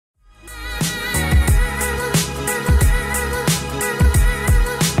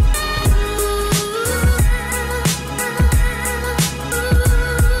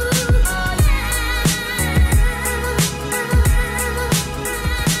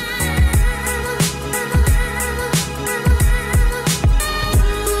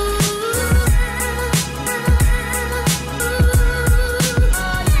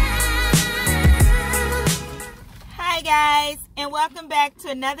back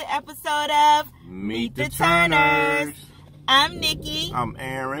to another episode of Meet the Turners. I'm Nikki. I'm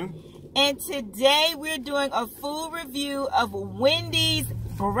Aaron. And today we're doing a full review of Wendy's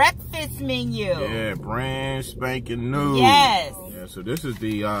breakfast menu. Yeah, brand spanking new. Yes. Yeah, so this is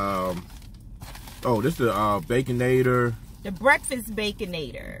the Baconator. The breakfast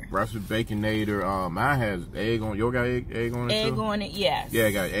Baconator. Breakfast Baconator. Mine has egg on. You got egg on it Egg too? on it, yes. Yeah,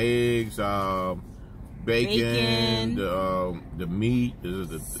 it got eggs, bacon, the meat,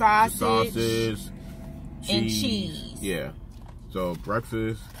 the sausage, and cheese. Yeah. So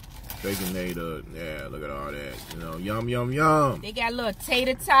breakfast Baconator. Yeah, look at all that. You know, yum yum yum. They got little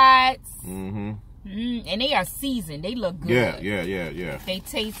tater tots. Mm-hmm. And they are seasoned. They look good. Yeah. They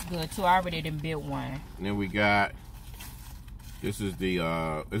taste good too. I already done built one. And then we got, this is the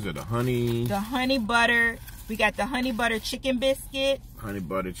is it the honey? The honey butter. We got the honey butter chicken biscuit. Honey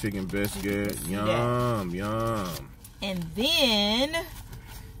butter chicken biscuit. Yum, yum. And then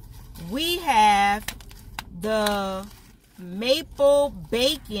we have the maple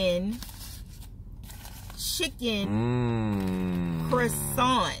bacon chicken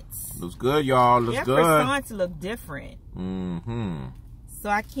croissants. Looks good, y'all. Looks good. Croissants look different. Mm-hmm. So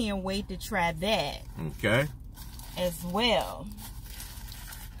I can't wait to try that. Okay. As well.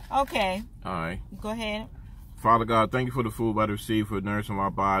 Okay. All right. Go ahead. Father God, thank you for the food by the receive, for nourishing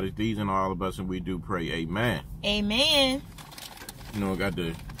our bodies. These and all of us, and we do pray. Amen. Amen. You know, I got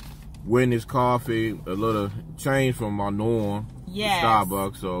the Wendy's coffee, a little change from my norm. Yes.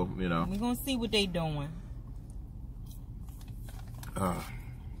 Starbucks, so, you know. We're going to see what they doing. Let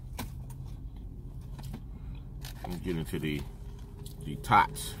me get into the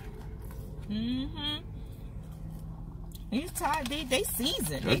tots. Mm-hmm. These tots, they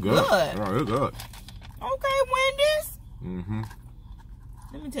seasoned. They good. good. Oh, they're good. Okay, Wendy's. Mm-hmm.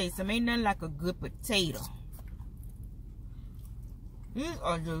 Let me tell you something. Ain't nothing like a good potato. These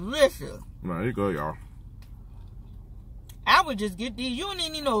are delicious. No, they're good, y'all. I would just get these. You don't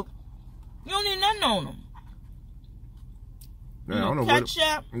need no. You don't need nothing on them. Yeah, I don't know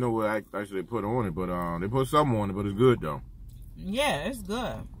ketchup. You know what actually they put on it, but they put something on it, but it's good though. Yeah, it's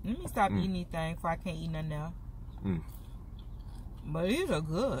good. Let me stop eating anything before I can't eat nothing else. But these are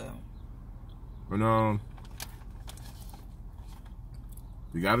good. And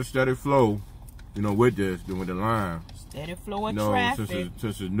you got a steady flow, you know, with this, with the line. Steady flow of traffic.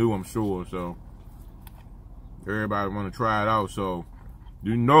 Since it's new, I'm sure. So everybody want to try it out. So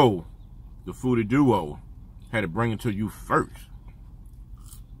you know, the Foodie duo had to bring it to you first.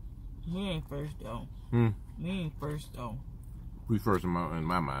 Me ain't first though. Me ain't first though. We first in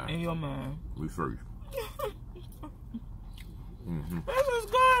my mind. In your mind. We first. This is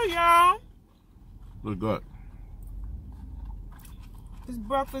good, y'all. Look good. This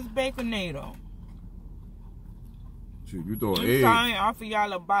breakfast Baconator. Shoot, you throw an egg. I ain't offer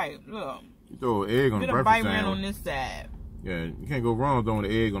y'all a bite. Look. You throw an egg on a breakfast bite sandwich. right on this side. Yeah, you can't go wrong throwing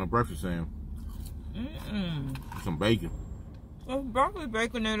an egg on a breakfast sandwich. Some bacon. This breakfast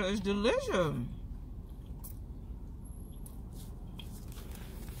Baconator is delicious.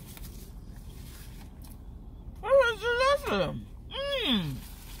 It is delicious.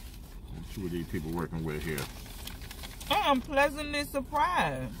 Let's see what these people working with here. I'm pleasantly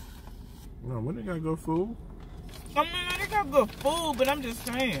surprised. No, when they got good food? I mean, they got good food, but I'm just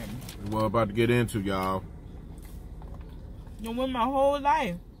saying. Well, about to get into, y'all. You went my whole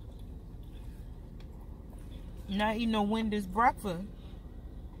life not eating no Wendy's breakfast.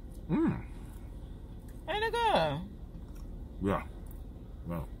 Ain't it good? Yeah.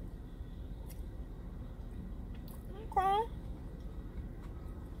 Well. Okay.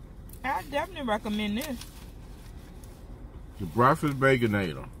 I definitely recommend this. The breakfast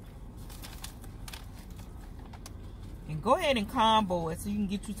Baconator. And go ahead and combo it so you can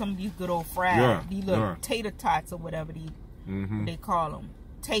get you some of these good old fries. These little tater tots or whatever they call them.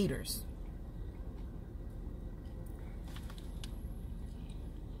 Taters.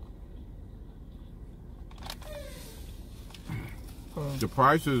 The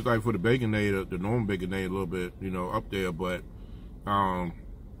prices, like for the Baconator, the normal Baconator, a little bit, you know, up there, but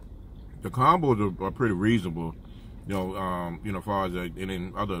the combos are pretty reasonable, you know, as far as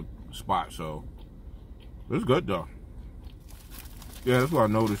in other spots. So it's good though. Yeah, that's what I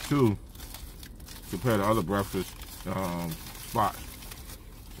noticed too. Compared to other breakfast spots,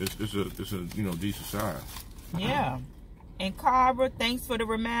 it's a you know, decent size. Yeah. And Carbang, thanks for the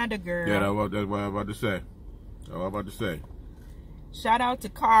reminder, girl. Yeah, that's what I was about to say. Shout out to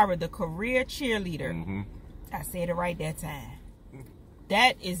Carbang, the career cheerleader. I said it right that time.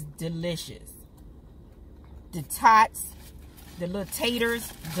 That is delicious. The tots, the little taters,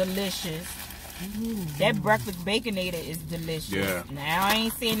 delicious. That breakfast Baconator is delicious. Yeah. Now I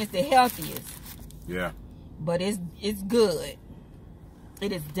ain't saying it's the healthiest. Yeah. But it's good.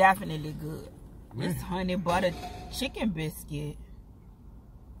 It is definitely good. Yeah. This honey butter chicken biscuit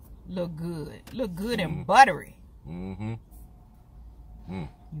look good. Look good and buttery. You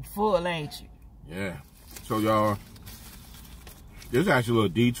full, ain't you? Yeah. So y'all, this is actually a little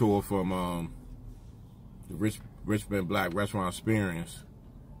detour from the Richmond Black Restaurant Experience.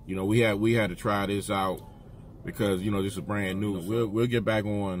 You know, we had to try this out because, you know, this is brand new. We'll get back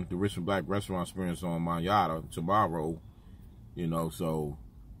on the Richmond Black Restaurant Experience on Mayada tomorrow. You know, so,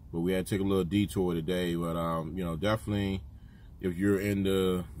 but we had to take a little detour today. But you know, definitely, if you're in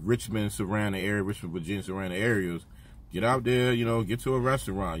the Richmond surrounding area, Richmond, Virginia surrounding areas, get out there. You know, get to a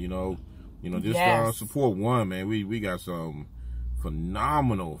restaurant. You know, just support one, man. We got some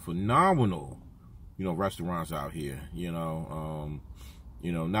phenomenal, you know, restaurants out here. You know,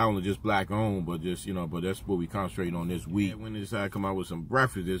 not only just black owned, but just, you know, but that's what we concentrate on this week. When they decided to come out with some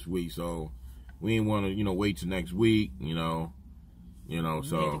breakfast this week, so we didn't want to, you know, wait till next week. You know,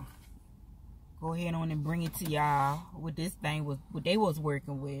 so go ahead on and bring it to y'all with this thing was what they was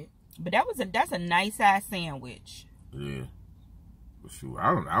working with. But that's a nice size sandwich. Yeah. But shoot,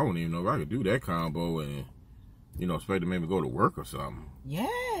 I don't even know if I could do that combo and, you know, expect to maybe go to work or something.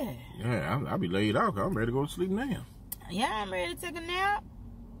 Yeah. Yeah, I'll be laid out because I'm ready to go to sleep now. Yeah, I'm ready to take a nap.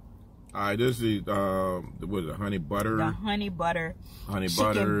 All right, this is what is it, honey butter? The honey butter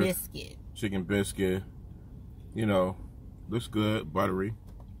chicken biscuit. Chicken biscuit. You know, looks good, buttery.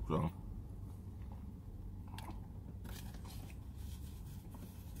 So.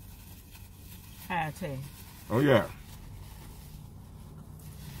 I tell you. Oh yeah.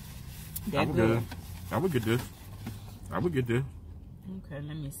 That good. I would get this. Okay,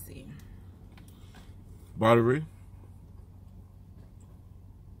 let me see. Buttery.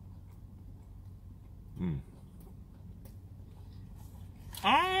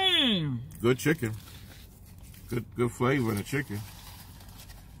 Good chicken. Good flavor in the chicken.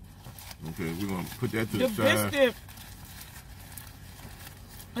 Okay, we're gonna put that to the side. The biscuit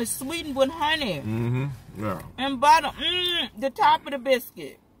is sweetened with honey. Yeah. And butter. The top of the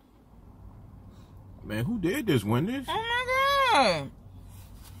biscuit. Man, who did this, Wendy's? Oh my God.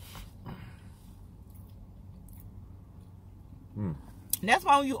 That's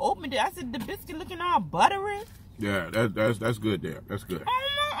why when you opened it, I said the biscuit looking all buttery. Yeah, that's good there. That's good. Oh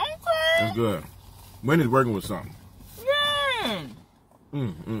my, okay. That's good. Wendy's working with something. Yeah.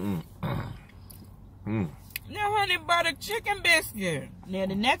 The honey butter chicken biscuit. Now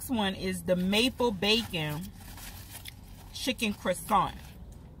the next one is the maple bacon chicken croissant.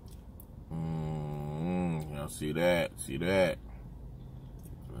 Y'all see that? See that?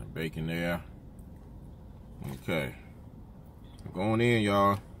 Bacon there. Okay. Going in,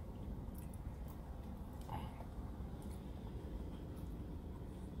 y'all.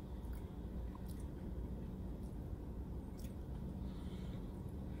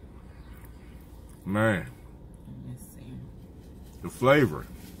 Man. Let's see. The flavor.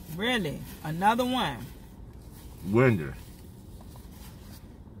 Really? Another one. Wendy's.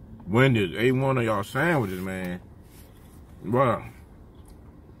 Ate one of y'all sandwiches, man. Wow.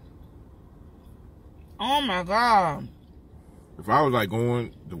 Oh my God. If I was like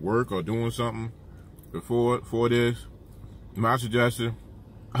going to work or doing something before this, my suggestion,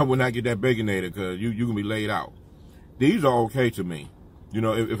 I would not get that Baconator because you can be laid out. These are okay to me. You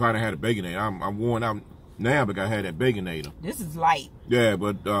know, if I didn't have a Baconator, I'm worn out now because I had that Baconator. This is light. Yeah,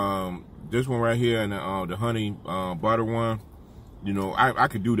 but this one right here and the honey butter one, you know, I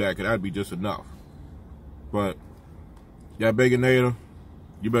could do that because that'd be just enough. But that Baconator,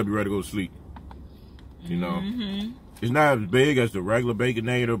 you better be ready to go to sleep. You know, it's not as big as the regular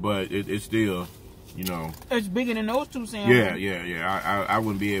Baconator, but it's still, you know. It's bigger than those two sandwiches. Yeah. I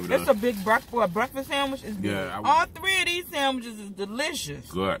wouldn't be able to. It's a big breakfast sandwich. It's good. Yeah, all three of these sandwiches is delicious.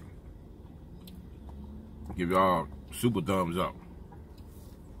 Good. Give y'all super thumbs up.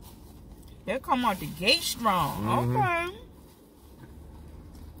 They come out the gate strong. Okay.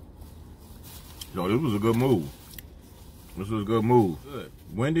 So this was a good move. Good.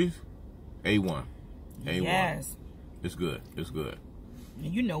 Wendy's, A1. A1. Yes. It's good.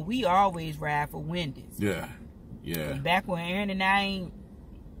 And you know we always ride for Wendy's. Yeah. Back when Aaron and I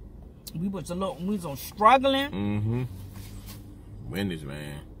we was on struggling. Wendy's,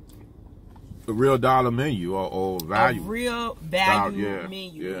 man. A real dollar menu or value. A real value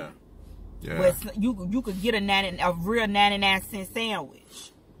menu. Yeah. Where you could get a real 99-cent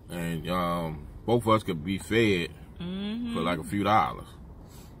sandwich. And both of us could be fed for like a few dollars.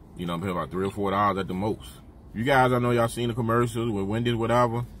 You know, I'm paying about $3 or $4 at the most. You guys, I know y'all seen the commercials with Wendy's,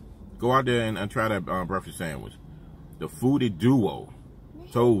 whatever. Go out there and try that breakfast sandwich. The Foodie duo.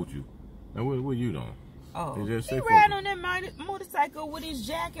 Told you. Now what you doing? Oh, he riding on that motorcycle with his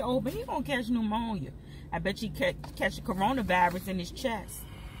jacket open. He gonna catch pneumonia. I bet you catch a coronavirus in his chest.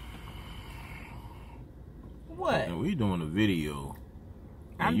 What? Now, we doing a video.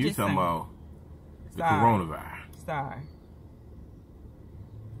 I'm you just talking saying. about the coronavirus. Sorry.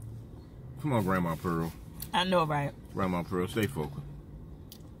 Come on, Grandma Pearl. I know, right? Grandma Pearl, stay focused.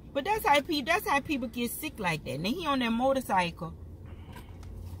 But that's how people get sick like that. And then he on that motorcycle.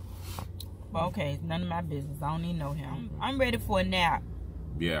 Okay, it's none of my business. I don't even know him. I'm ready for a nap.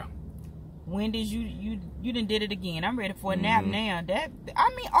 Yeah. Wendy's, you done did it again. I'm ready for a nap now.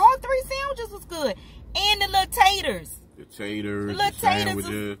 All 3 sandwiches was good. And the little taters. The taters, the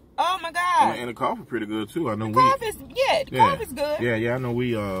sandwiches. Oh my God. And the coffee pretty good too. I know the coffee's good. Yeah, I know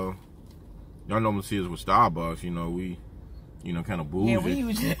y'all normally see us with Starbucks, we kind of bougie. Yeah, we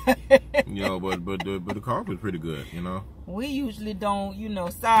usually but the coffee's pretty good, We usually don't,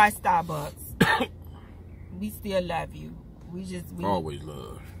 sorry Starbucks. We still love you. We always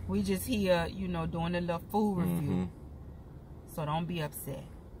love. We just here, doing a little food review. So don't be upset.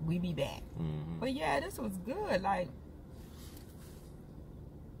 We be back. But yeah, this was good. Like,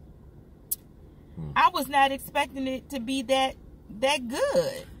 I was not expecting it to be that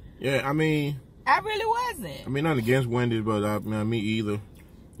good. Yeah, I really wasn't. Not against Wendy's, but me either.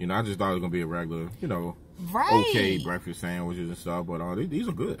 I just thought it was gonna be a regular, right, okay breakfast sandwiches and stuff. But these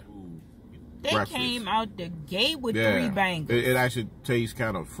are good. They came out the gate with 3 bangers. It actually tastes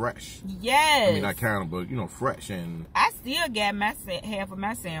kind of fresh. Yes. Not kind of, but fresh. And I still got half of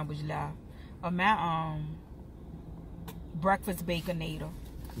my sandwich left. Of my breakfast baconator.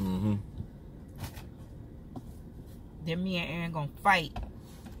 Then me and Aaron gonna fight.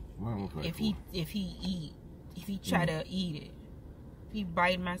 If he try to eat it. If he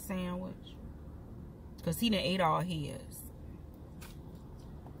bite my sandwich. Cause he done ate all his.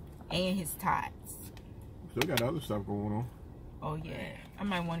 And his tots. Still got other stuff going on. Oh yeah. I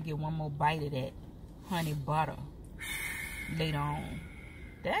might want to get one more bite of that honey butter later on.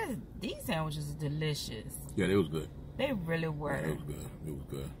 These sandwiches are delicious. Yeah, they was good. They really were. Yeah, it was good. It was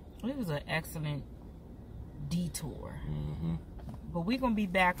good. It was an excellent detour. But we're gonna be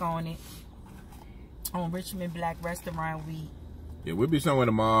back on it on Richmond Black Restaurant Week. Yeah, we'll be somewhere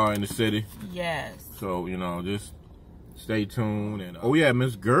tomorrow in the city. Yes. So, just stay tuned. And oh yeah,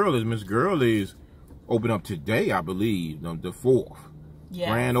 Miss Girlie's open up today, I believe, the 4th. Yes.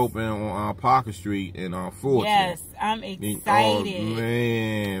 Grand open on Parker Street and on 4th. Yes, I'm excited.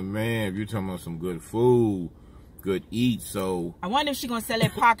 Oh man, if you're talking about some good food, good eats, so I wonder if she's gonna sell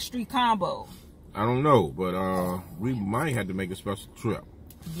that Park Street combo. I don't know, but we might have to make a special trip.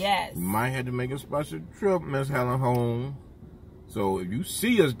 Yes. We might have to make a special trip, Miss Helen Home. So if you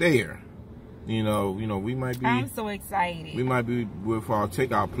see us there, we might be. I'm so excited. We might be with our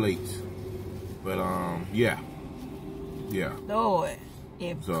takeout plates, but yeah. Lord,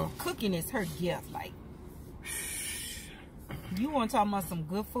 cooking is her gift, like. You want to talk about some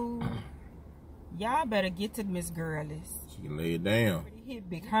good food? Y'all better get to Miss Girlie's. She can lay it down. Hit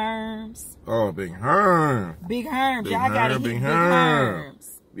Big Herms. Oh, Big Herm. Big Herms. Y'all gotta hit Big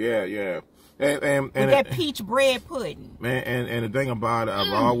Herms. Yeah. And that peach bread pudding. Man, and the thing about it,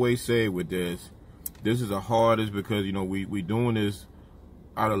 I've always said with this is the hardest because, we doing this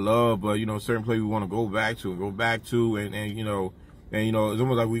out of love, but, certain places we want to go back to and it's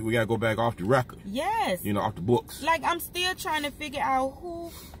almost like we got to go back off the record. Yes. Off the books. Like, I'm still trying to figure out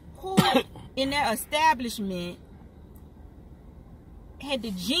who in that establishment had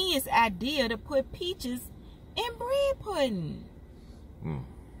the genius idea to put peaches in bread pudding.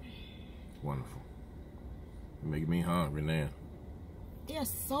 Wonderful. You're making me hungry now. Their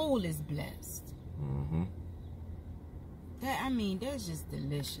soul is blessed. That's just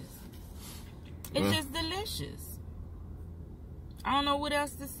delicious. It's just delicious. I don't know what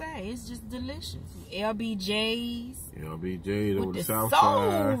else to say. It's just delicious. LBJ's over the south soul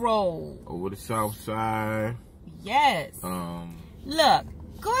side. Roll. Over the south side. Yes. Look,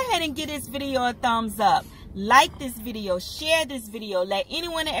 go ahead and give this video a thumbs up. Like this video, share this video, let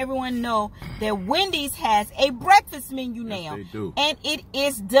anyone and everyone know that Wendy's has a breakfast menu now. Yes, they do. And it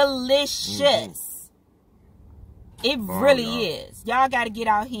is delicious. It really is. Y'all got to get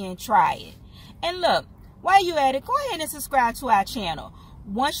out here and try it. And look, while you at it, go ahead and subscribe to our channel.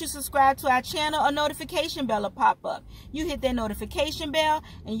 Once you subscribe to our channel, a notification bell will pop up. You hit that notification bell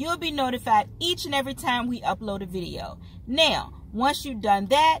and you'll be notified each and every time we upload a video. Now, once you've done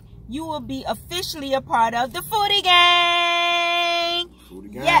that, you will be officially a part of the Foodie Gang.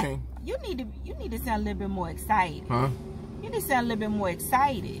 Foodie Gang. Yeah, you need to sound a little bit more excited. Huh? You need to sound a little bit more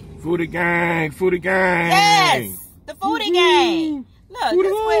excited. Foodie gang, foodie gang. Yes, the foodie gang. Look,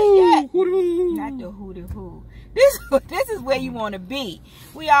 this way, yeah. Not the hootie hoo. This is where you want to be.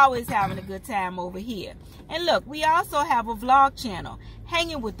 We always having a good time over here. And look, we also have a vlog channel,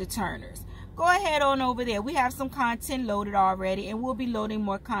 Hanging with the Turners. Go ahead on over there. We have some content loaded already, and we'll be loading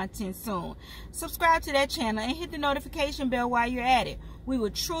more content soon. Subscribe to that channel and hit the notification bell while you're at it. We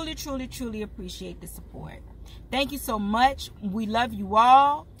would truly, truly, truly appreciate the support. Thank you so much. We love you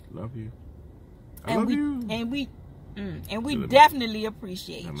all. Love you. I love you. And we definitely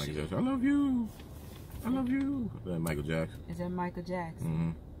appreciate you. Michael Jackson. I love you. I love you. Is that Michael Jackson? Is that Michael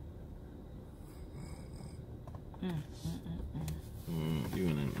Jackson? You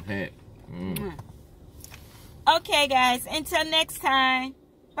in a hat. Okay, guys. Until next time.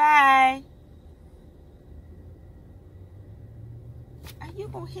 Bye. Are you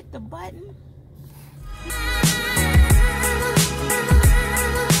going to hit the button?